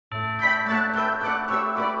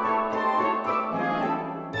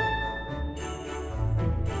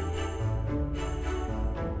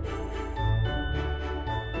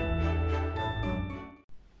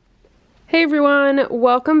Hey everyone,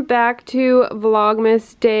 welcome back to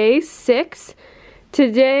Vlogmas Day 6.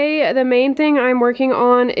 Today, the main thing I'm working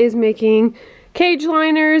on is making cage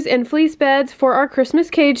liners and fleece beds for our Christmas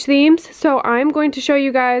cage themes. So I'm going to show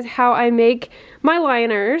you guys how I make my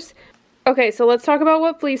liners. Okay, so let's talk about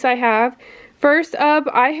what fleece I have. First up,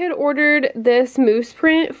 I had ordered this moose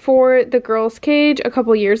print for the girls' cage a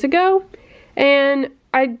couple years ago, and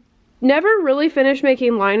I never really finished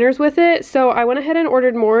making liners with it, so I went ahead and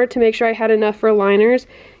ordered more to make sure I had enough for liners.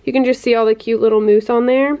 You can just see all the cute little moose on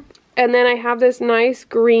there. And then I have this nice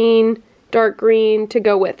green, dark green to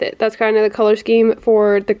go with it. That's kind of the color scheme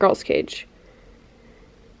for the girls' cage.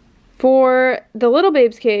 For the little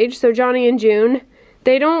babes' cage, so Johnny and June,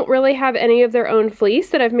 they don't really have any of their own fleece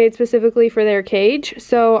that I've made specifically for their cage,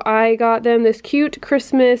 so I got them this cute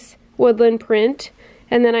Christmas woodland print,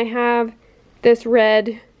 and then I have this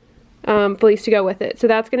red fleece to go with it. So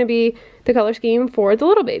that's going to be the color scheme for the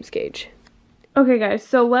little babes cage. Okay guys,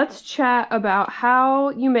 so let's chat about how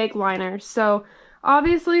you make liners. So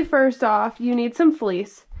obviously first off, you need some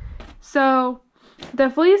fleece. So the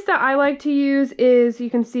fleece that I like to use is, you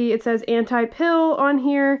can see it says anti-pill on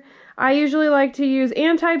here. I usually like to use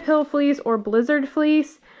anti-pill fleece or blizzard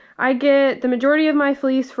fleece. I get the majority of my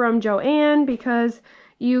fleece from Joann because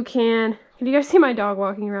you can you guys see my dog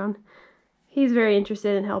walking around? He's very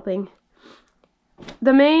interested in helping.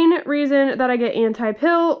 The main reason that I get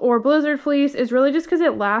anti-pill or blizzard fleece is really just because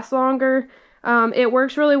it lasts longer. It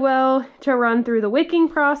works really well to run through the wicking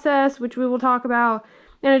process, which we will talk about,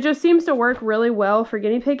 and it just seems to work really well for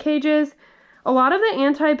guinea pig cages. A lot of the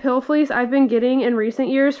anti-pill fleece I've been getting in recent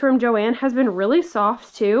years from Joann has been really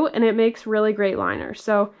soft too, and it makes really great liners.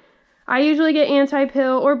 So I usually get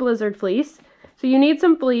anti-pill or blizzard fleece. So you need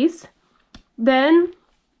some fleece. Then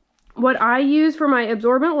what I use for my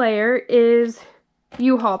absorbent layer is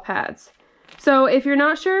U-Haul pads. So if you're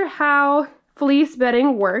not sure how fleece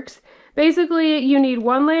bedding works, basically you need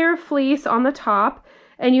one layer of fleece on the top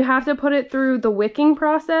and you have to put it through the wicking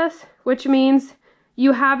process, which means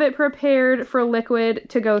you have it prepared for liquid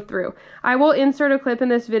to go through. I will insert a clip in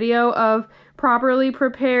this video of properly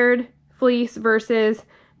prepared fleece versus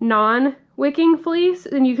non-wicking fleece,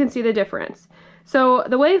 and you can see the difference. So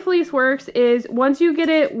the way fleece works is once you get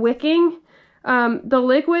it wicking, the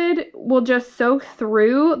liquid will just soak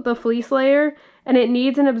through the fleece layer, and it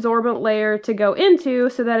needs an absorbent layer to go into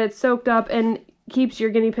so that it's soaked up and keeps your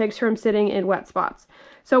guinea pigs from sitting in wet spots.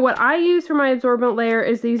 So what I use for my absorbent layer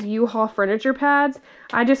is these U-Haul furniture pads.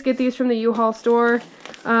 I just get these from the U-Haul store.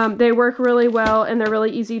 They work really well and they're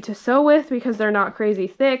really easy to sew with because they're not crazy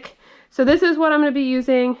thick. So this is what I'm going to be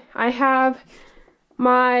using. I have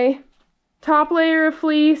my top layer of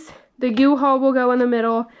fleece, the U-Haul will go in the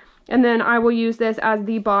middle, and then I will use this as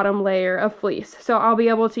the bottom layer of fleece. So I'll be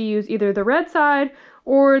able to use either the red side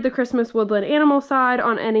or the Christmas woodland animal side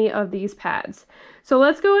on any of these pads. So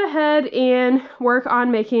let's go ahead and work on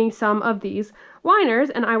making some of these liners,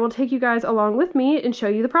 and I will take you guys along with me and show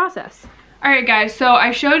you the process. Alright guys, so I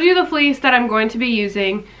showed you the fleece that I'm going to be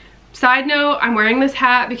using. Side note, I'm wearing this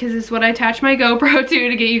hat because this is what I attach my GoPro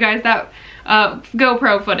to get you guys that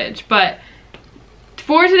GoPro footage. But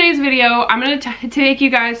for today's video, I'm going to take you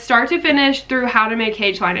guys start to finish through how to make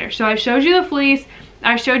cage liners. So I showed you the fleece,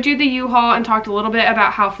 I showed you the U-Haul, and talked a little bit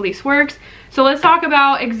about how fleece works. So let's talk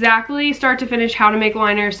about exactly start to finish how to make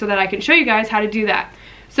liners so that I can show you guys how to do that.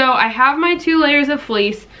 So I have my 2 layers of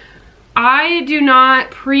fleece. I do not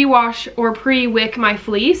pre-wash or pre-wick my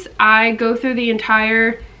fleece. I go through the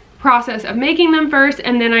entire process of making them first,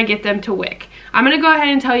 and then I get them to wick. I'm going to go ahead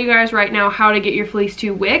and tell you guys right now how to get your fleece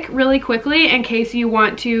to wick really quickly in case you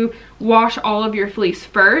want to wash all of your fleece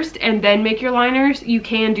first and then make your liners. You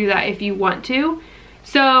can do that if you want to.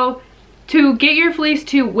 So to get your fleece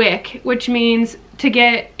to wick, which means to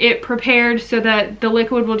get it prepared so that the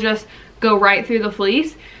liquid will just go right through the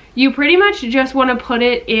fleece, you pretty much just want to put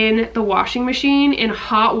it in the washing machine in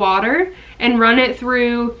hot water and run it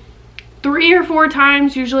through 3 or 4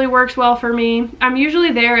 times. Usually works well for me. I'm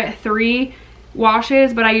usually there at 3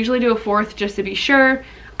 washes, but I usually do a 4th just to be sure.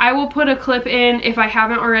 I will put a clip in, if I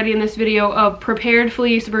haven't already in this video, of prepared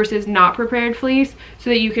fleece versus not prepared fleece so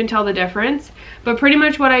that you can tell the difference. But pretty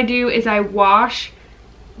much what I do is I wash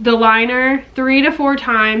the liner 3 to 4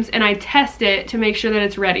 times and I test it to make sure that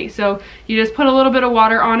it's ready. So you just put a little bit of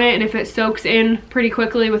water on it, and if it soaks in pretty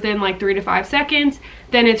quickly within like 3 to 5 seconds,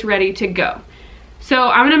 then it's ready to go. So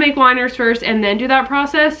I'm going to make liners first and then do that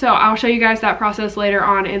process. So I'll show you guys that process later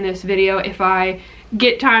on in this video if I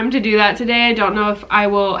get time to do that today. I don't know if I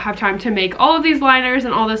will have time to make all of these liners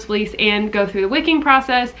and all this fleece and go through the wicking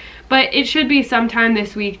process, but it should be sometime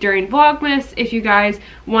this week during Vlogmas if you guys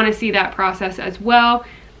want to see that process as well.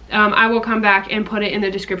 I will come back and put it in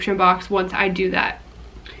the description box once I do that.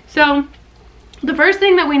 So the first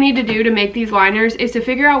thing that we need to do to make these liners is to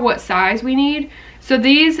figure out what size we need. So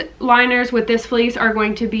these liners with this fleece are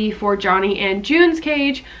going to be for Johnny and June's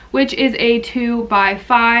cage, which is a 2x5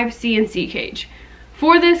 CNC cage.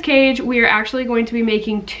 For this cage, we are actually going to be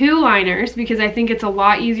making 2 liners because I think it's a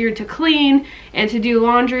lot easier to clean and to do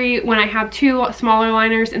laundry when I have 2 smaller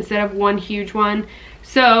liners instead of 1 huge one.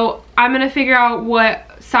 So I'm gonna figure out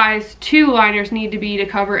what size 2 liners need to be to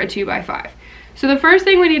cover a 2x5. So the first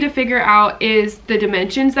thing we need to figure out is the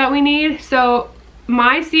dimensions that we need. So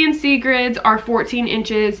my CNC grids are 14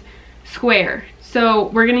 inches square. So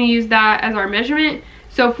we're gonna use that as our measurement.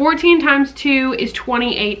 So 14 times 2 is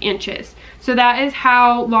 28 inches. So that is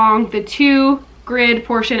how long the 2 grid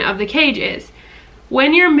portion of the cage is.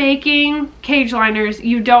 When you're making cage liners,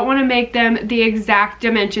 you don't want to make them the exact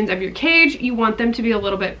dimensions of your cage. You want them to be a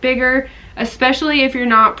little bit bigger, especially if you're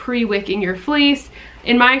not pre-wicking your fleece.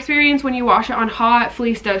 In my experience, when you wash it on hot,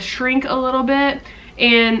 fleece does shrink a little bit,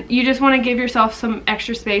 and you just want to give yourself some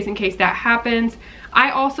extra space in case that happens. I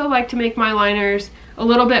also like to make my liners a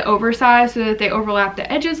little bit oversized so that they overlap the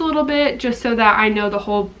edges a little bit, just so that I know the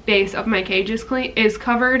whole base of my cage is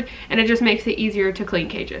covered, and it just makes it easier to clean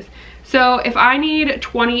cages. So if I need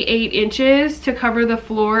 28 inches to cover the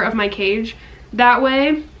floor of my cage that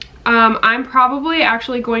way, I'm probably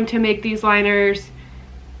actually going to make these liners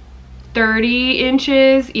 30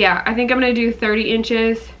 inches. Yeah, I think I'm going to do 30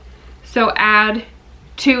 inches. So add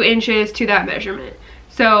 2 inches to that measurement.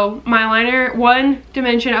 So my liner, one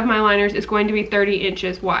dimension of my liners is going to be 30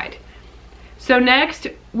 inches wide. So next,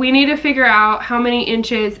 we need to figure out how many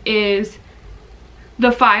inches is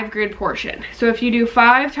the 5 grid portion. So if you do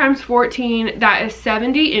 5 times 14, that is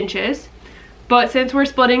 70 inches. But since we're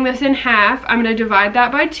splitting this in half, I'm going to divide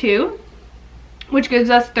that by 2, which gives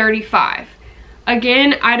us 35.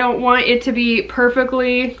 Again, I don't want it to be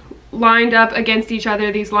perfectly lined up against each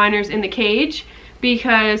other, these liners in the cage,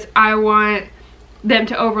 because I want them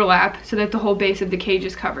to overlap so that the whole base of the cage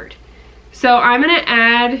is covered. So I'm going to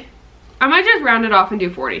add, I might just round it off and do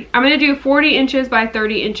 40. I'm going to do 40 inches by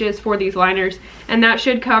 30 inches for these liners, and that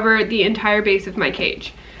should cover the entire base of my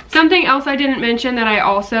cage. Something else I didn't mention that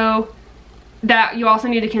you also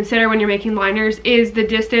need to consider when you're making liners is the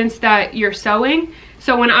distance that you're sewing.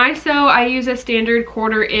 So when I sew, I use a standard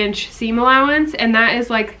 1/4 inch seam allowance, and that is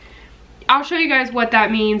like, I'll show you guys what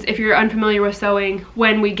that means if you're unfamiliar with sewing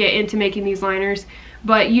when we get into making these liners.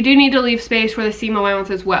 But you do need to leave space for the seam allowance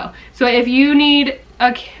as well. So if you need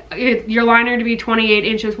your liner to be 28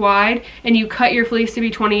 inches wide and you cut your fleece to be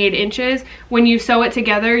 28 inches, when you sew it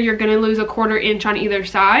together, you're going to lose a 1/4 inch on either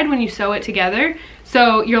side when you sew it together.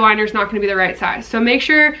 So your liner's not going to be the right size. So make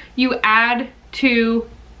sure you add to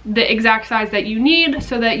the exact size that you need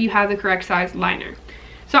so that you have the correct size liner.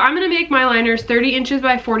 So I'm going to make my liners 30 inches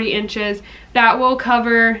by 40 inches. That will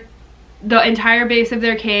cover the entire base of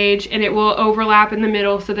their cage, and it will overlap in the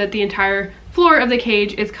middle so that the entire floor of the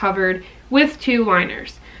cage is covered with 2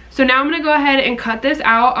 liners. So now I'm going to go ahead and cut this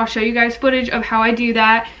out. I'll show you guys footage of how I do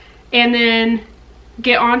that, and then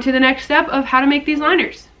get on to the next step of how to make these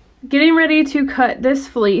liners. Getting ready to cut this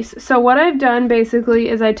fleece. So what I've done basically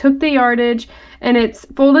is I took the yardage, and it's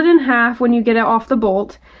folded in half when you get it off the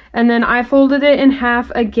bolt, and then I folded it in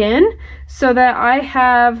half again so that I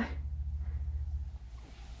have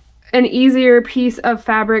an easier piece of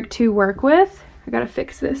fabric to work with. I gotta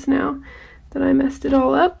fix this now that I messed it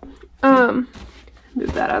all up.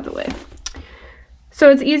 Move that out of the way. So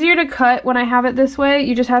it's easier to cut when I have it this way.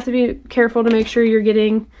 You just have to be careful to make sure you're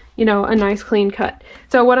getting, you know, a nice clean cut.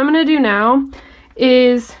 So what I'm gonna do now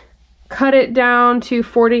is cut it down to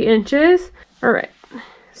 40 inches. All right,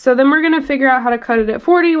 so then we're gonna figure out how to cut it at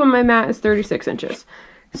 40 when my mat is 36 inches.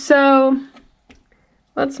 So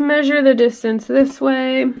let's measure the distance this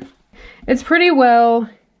way. It's pretty well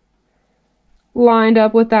lined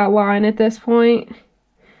up with that line at this point.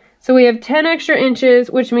 So we have 10 extra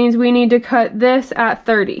inches, which means we need to cut this at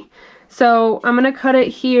 30. So I'm gonna cut it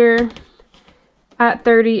here at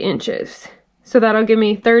 30 inches. So that'll give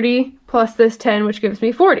me 30 plus this 10, which gives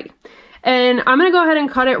me 40. And I'm gonna go ahead and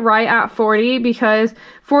cut it right at 40 because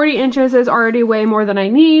 40 inches is already way more than I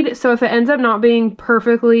need. So if it ends up not being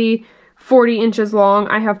perfectly 40 inches long,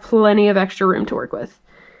 I have plenty of extra room to work with.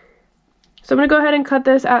 So I'm gonna go ahead and cut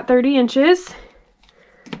this at 30 inches.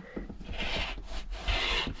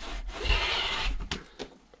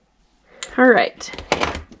 All right.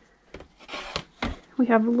 We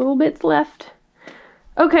have little bits left.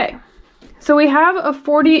 Okay, so we have a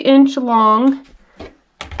 40-inch long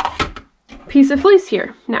piece of fleece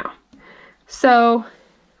here now. So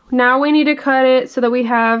now we need to cut it so that we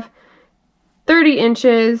have 30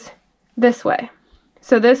 inches this way.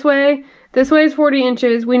 So this way is 40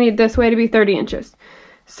 inches. We need this way to be 30 inches.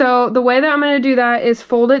 So the way that I'm going to do that is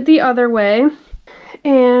fold it the other way.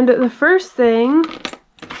 And the first thing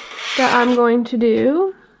that I'm going to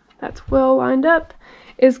do, that's well lined up,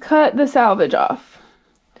 is cut the selvage off.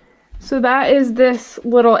 So that is this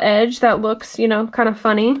little edge that looks, you know, kind of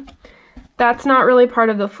funny. That's not really part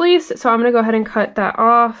of the fleece, so I'm going to go ahead and cut that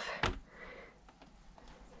off.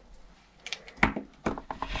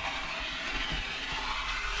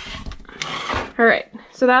 Alright,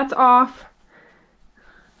 so that's off.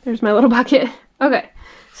 There's my little bucket. Okay,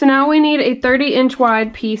 so now we need a 30-inch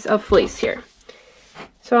wide piece of fleece here.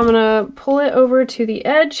 So I'm going to pull it over to the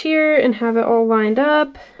edge here and have it all lined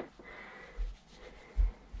up.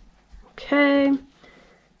 Okay.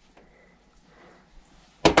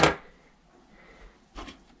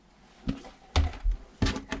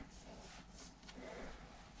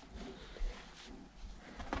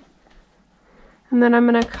 And then I'm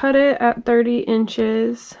going to cut it at 30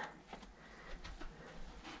 inches.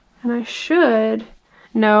 And I should,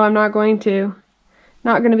 no, I'm not going to.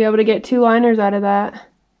 Not going to be able to get 2 liners out of that.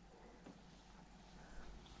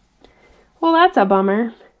 Well, that's a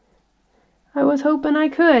bummer. I was hoping I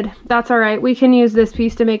could. That's alright, we can use this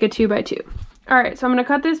piece to make a 2x2. Alright, so I'm going to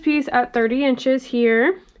cut this piece at 30 inches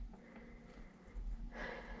here.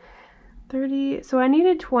 30, so I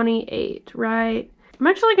needed 28, right? I'm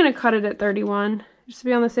actually going to cut it at 31, just to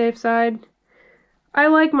be on the safe side. I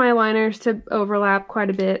like my liners to overlap quite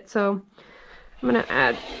a bit, so I'm going to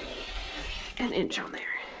add an inch on there.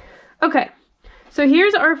 Okay, so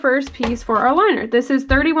here's our first piece for our liner. This is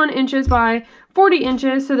 31 inches by 40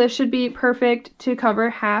 inches, so this should be perfect to cover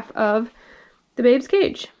half of the babe's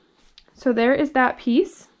cage. So there is that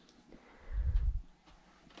piece.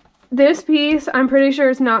 This piece, I'm pretty sure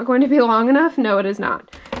is not going to be long enough. No, it is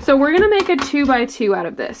not. So we're going to make a 2x2 out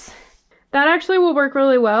of this. That actually will work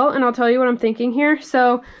really well, and I'll tell you what I'm thinking here.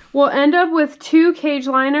 So we'll end up with 2 cage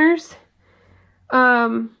liners,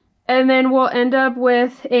 and then we'll end up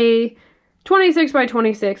with a 26 by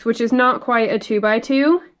 26, which is not quite a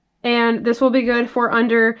 2x2, and this will be good for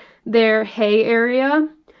under their hay area.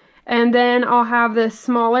 And then I'll have this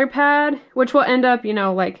smaller pad, which will end up, you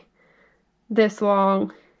know, like this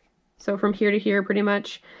long. So from here to here, pretty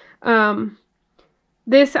much.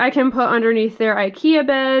 This I can put underneath their IKEA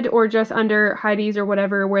bed or just under Heidi's or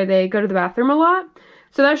whatever where they go to the bathroom a lot.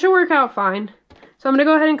 So that should work out fine. So I'm going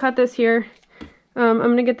to go ahead and cut this here. I'm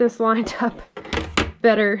going to get this lined up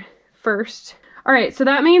better first. Alright, so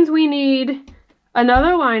that means we need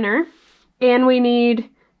another liner, and we need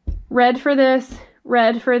red for this,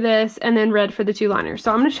 and then red for the 2 liners.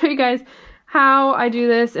 So I'm going to show you guys how I do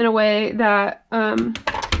this in a way that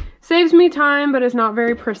saves me time but is not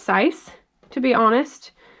very precise, to be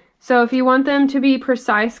honest. So if you want them to be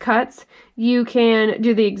precise cuts, you can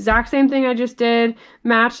do the exact same thing I just did,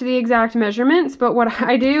 match the exact measurements, but what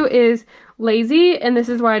I do is lazy, and this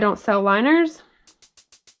is why I don't sell liners.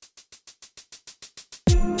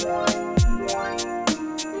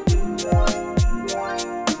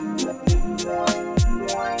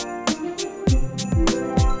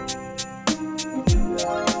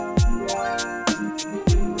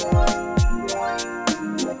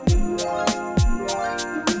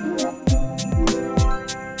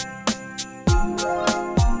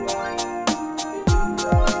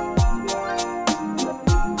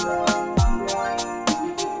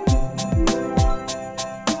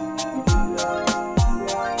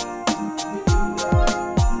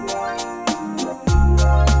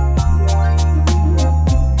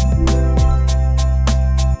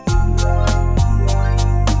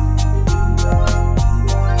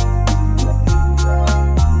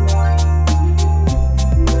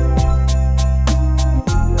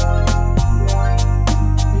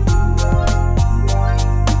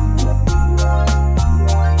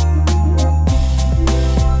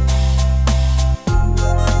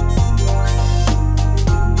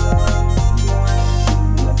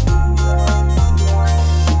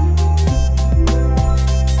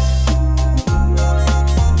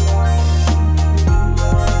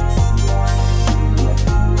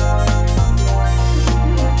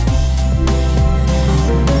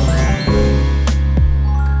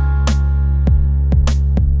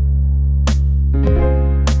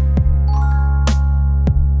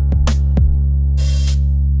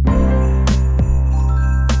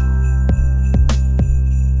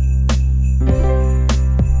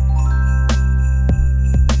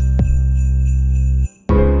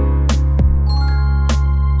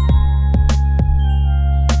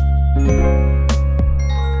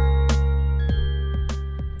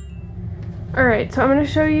 Alright, so I'm going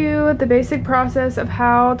to show you the basic process of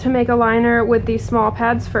how to make a liner with these small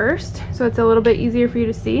pads first, so it's a little bit easier for you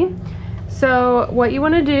to see. So what you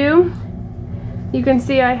want to do, you can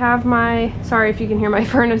see I have my, sorry if you can hear my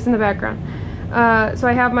furnace in the background. So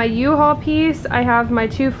I have my U-Haul piece, I have my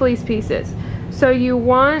 2 fleece pieces. So you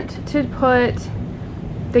want to put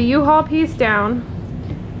the U-Haul piece down,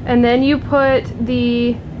 and then you put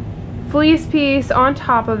the fleece piece on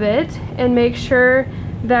top of it, and make sure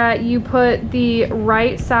that you put the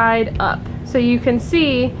right side up. So you can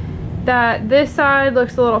see that this side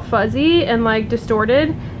looks a little fuzzy and like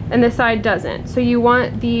distorted, and this side doesn't. So you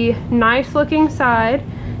want the nice looking side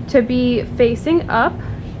to be facing up.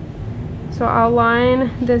 So I'll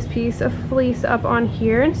line this piece of fleece up on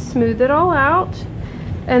here and smooth it all out.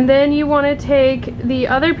 And then you want to take the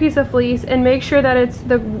other piece of fleece and make sure that it's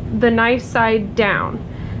the nice side down.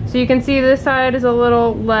 So you can see this side is a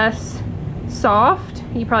little less soft.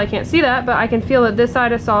 You probably can't see that, but I can feel that this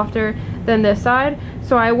side is softer than this side.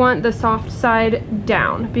 So I want the soft side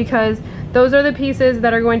down, because those are the pieces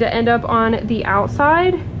that are going to end up on the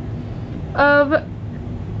outside of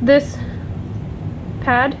this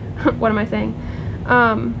pad. What am I saying?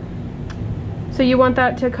 So you want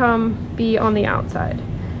that to be on the outside.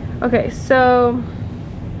 Okay, so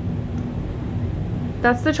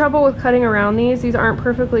that's the trouble with cutting around these. These aren't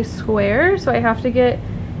perfectly square, so I have to get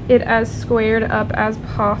it as squared up as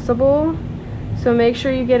possible. So make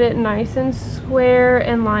sure you get it nice and square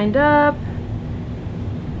and lined up.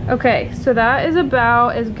 Okay, so that is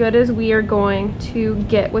about as good as we are going to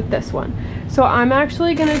get with this one. So I'm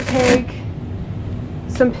actually going to take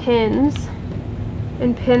some pins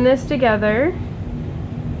and pin this together.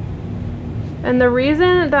 And the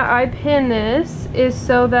reason that I pin this is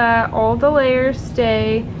so that all the layers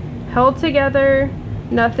stay held together,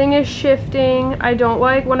 nothing is shifting. I don't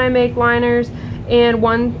like when I make liners and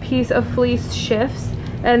one piece of fleece shifts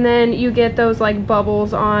and then you get those like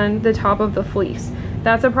bubbles on the top of the fleece.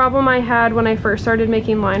 That's a problem I had when I first started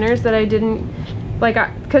making liners, that I didn't like,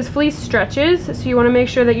 because fleece stretches, so you want to make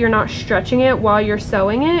sure that you're not stretching it while you're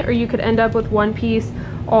sewing it, or you could end up with one piece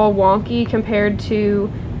all wonky compared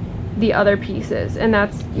to the other pieces, and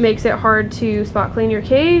that makes it hard to spot clean your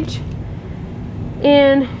cage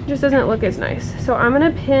and just doesn't look as nice. So I'm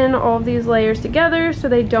going to pin all of these layers together so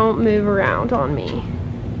they don't move around on me.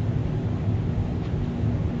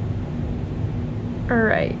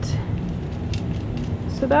 Alright,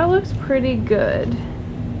 so that looks pretty good.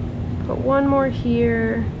 Put one more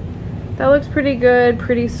here. That looks pretty good,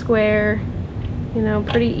 pretty square, you know,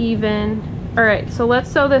 pretty even. Alright, so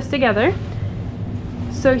let's sew this together.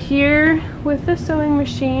 So here with the sewing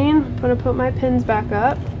machine, I'm going to put my pins back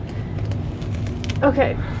up.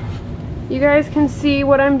 Okay, you guys can see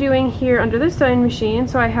what I'm doing here under the sewing machine.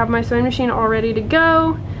 So I have my sewing machine all ready to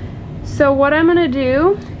go. So what I'm going to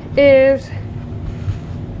do is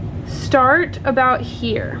start about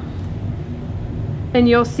here, and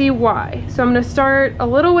you'll see why. So I'm going to start a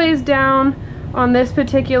little ways down on this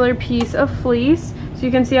particular piece of fleece. So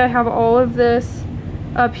you can see I have all of this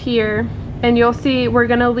up here, and you'll see we're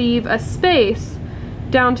going to leave a space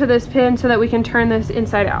down to this pin so that we can turn this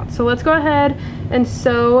inside out. So let's go ahead and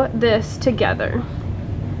sew this together.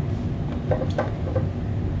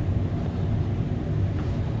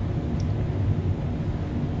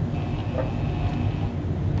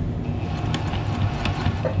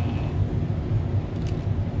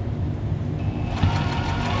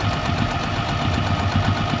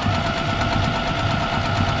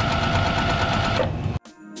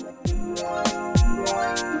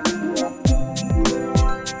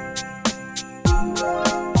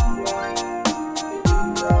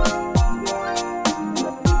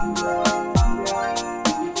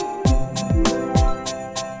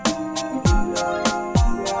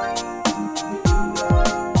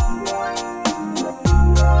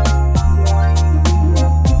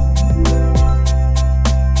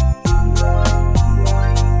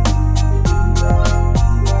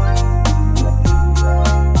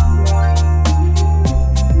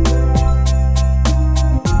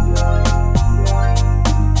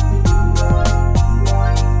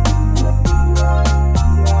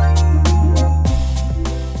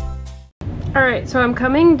 Alright, so I'm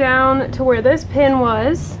coming down to where this pin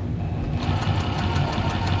was,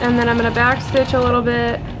 and then I'm going to back stitch a little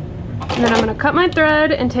bit, and then I'm going to cut my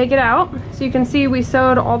thread and take it out. So you can see we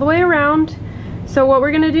sewed all the way around. So what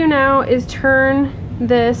we're going to do now is turn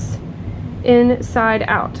this inside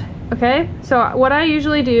out. Okay, so what I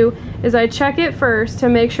usually do is I check it first to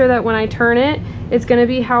make sure that when I turn it, it's going to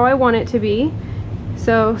be how I want it to be.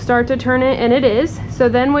 So start to turn it, and it is. So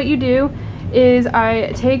then what you do is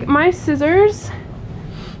I take my scissors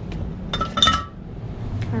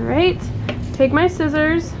right, take my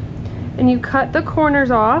scissors and you cut the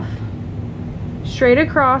corners off straight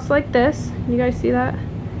across like this. You guys see that?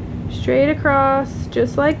 Straight across,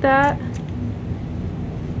 just like that.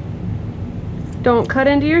 Don't cut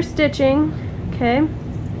into your stitching, okay?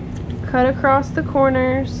 Cut across the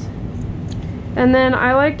corners. And then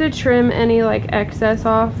I like to trim any like excess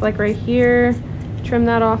off, like right here. Trim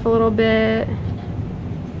that off a little bit.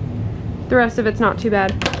 The rest of it's not too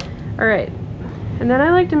bad. All right, and then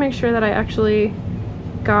I like to make sure that I actually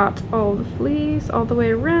got all the fleece all the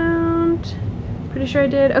way around. Pretty sure I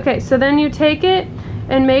did. Okay, so then you take it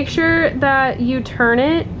and make sure that you turn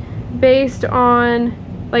it based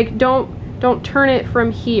on, like, don't turn it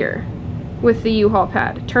from here with the U-Haul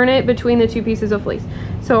pad. Turn it between the two pieces of fleece.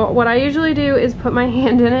 So what I usually do is put my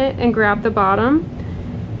hand in it and grab the bottom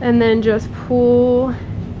and then just pull,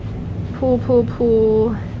 pull, pull,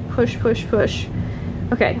 pull, push, push, push.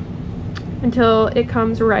 Okay, until it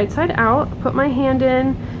comes right side out. Put my hand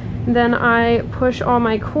in, then I push all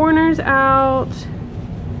my corners out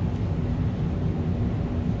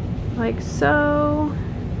like so.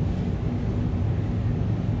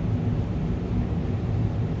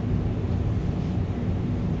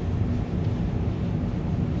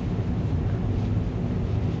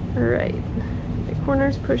 All right, the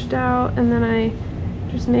corners pushed out, and then I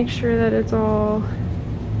just make sure that it's all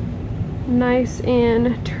nice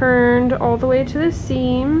and turned all the way to the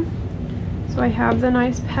seam. So I have the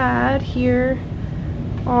nice pad here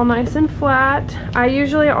all nice and flat. I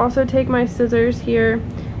usually also take my scissors here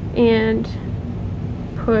and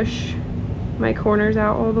push my corners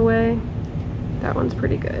out all the way. That one's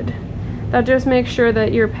pretty good. That just makes sure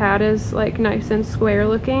that your pad is like nice and square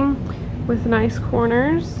looking with nice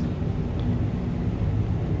corners.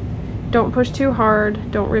 Don't push too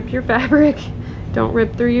hard, don't rip your fabric. Don't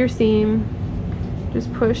rip through your seam.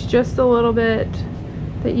 Just push just a little bit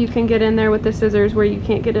that you can get in there with the scissors where you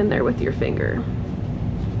can't get in there with your finger.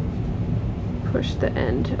 Push the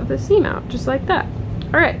end of the seam out, just like that.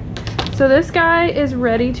 All right, so this guy is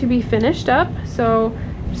ready to be finished up. So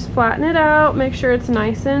just flatten it out, make sure it's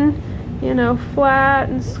nice and, you know, flat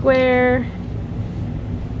and square.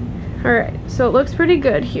 All right, so it looks pretty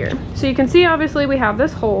good here. So you can see, obviously, we have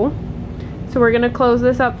this hole. So we're gonna close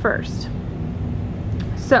this up first.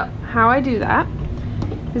 So how I do that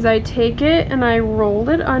is I take it and I roll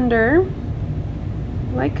it under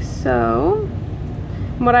like so.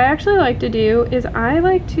 And what I actually like to do is I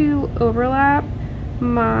like to overlap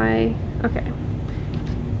my, okay,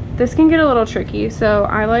 this can get a little tricky, so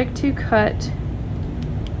I like to cut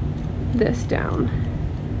this down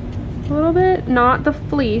a little bit, not the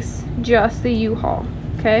fleece, just the U-Haul,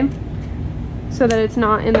 okay, so that it's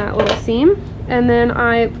not in that little seam. And then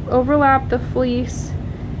I overlap the fleece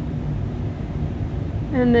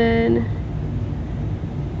and then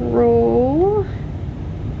roll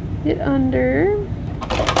it under.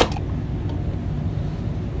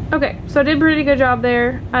 Okay, so I did a pretty good job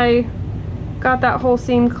there. I got that whole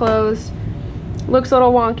seam closed. Looks a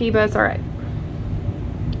little wonky, but it's all right.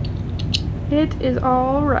 It is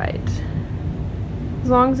all right. As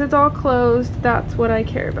long as it's all closed, that's what I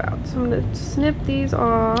care about. So I'm gonna snip these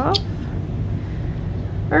off.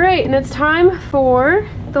 All right, and it's time for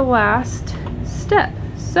the last step.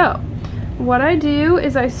 So what I do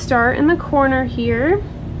is I start in the corner here,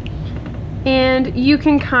 and you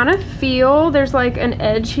can kind of feel there's like an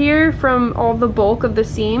edge here from all the bulk of the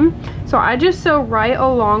seam. So I just sew right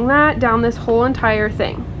along that down this whole entire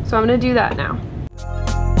thing. So I'm gonna do that now.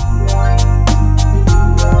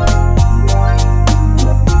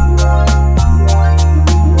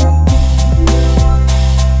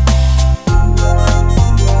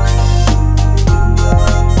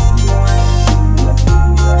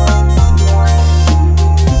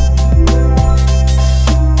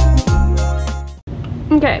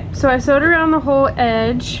 Okay, so I sewed around the whole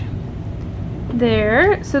edge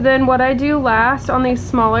there. So then what I do last on these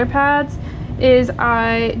smaller pads is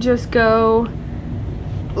I just go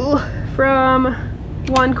from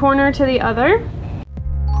one corner to the other.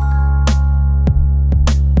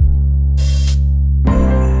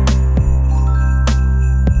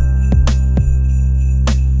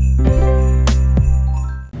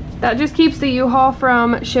 That just keeps the U-Haul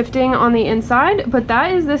from shifting on the inside, but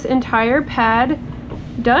that is this entire pad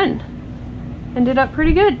done. Ended up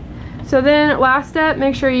pretty good. So then last step,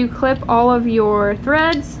 make sure you clip all of your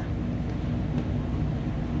threads.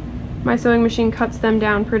 My sewing machine cuts them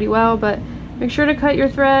down pretty well, but make sure to cut your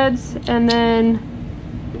threads, and then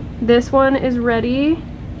this one is ready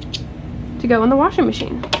to go in the washing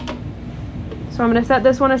machine. So I'm going to set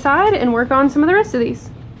this one aside and work on some of the rest of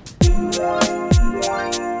these.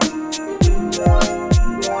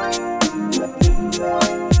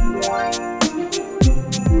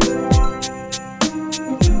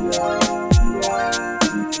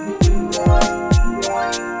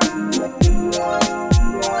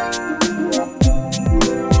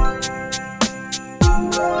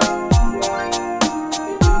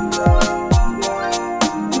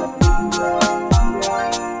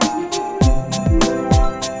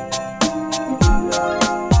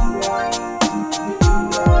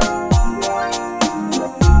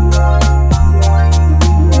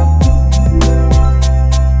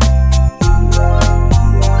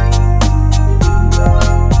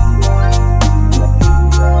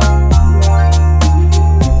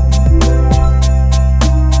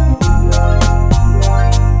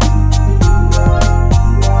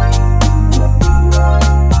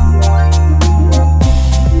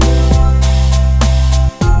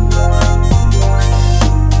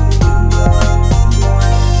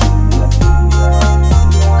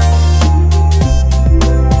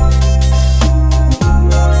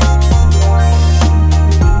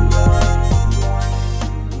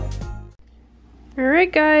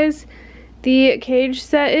 Alright guys, the cage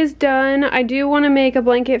set is done. I do want to make a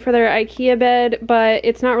blanket for their IKEA bed, but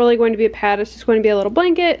it's not really going to be a pad, it's just going to be a little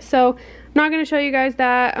blanket, so I'm not going to show you guys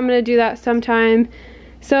that. I'm going to do that sometime.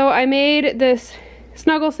 So I made this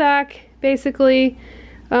snuggle sack, basically.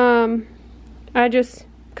 I just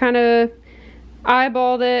kind of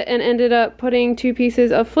eyeballed it and ended up putting 2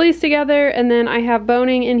 pieces of fleece together, and then I have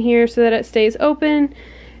boning in here so that it stays open.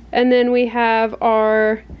 And then we have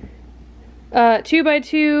our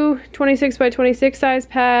 2x2 26x26 size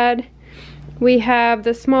pad. We have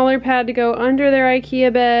the smaller pad to go under their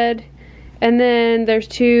IKEA bed, and then there's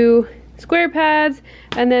 2 square pads,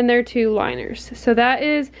 and then there are 2 liners. So that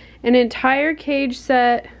is an entire cage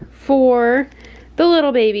set for the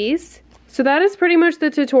little babies. So that is pretty much the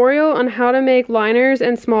tutorial on how to make liners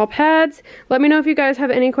and small pads. Let me know if you guys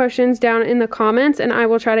have any questions down in the comments, and I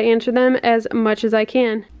will try to answer them as much as I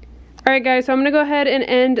can. Alright guys, so I'm going to go ahead and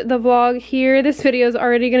end the vlog here. This video is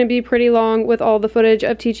already going to be pretty long with all the footage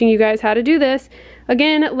of teaching you guys how to do this.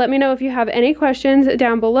 Again, let me know if you have any questions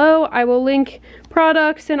down below. I will link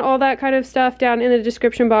products and all that kind of stuff down in the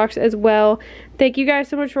description box as well. Thank you guys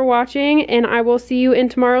so much for watching, and I will see you in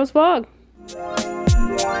tomorrow's vlog.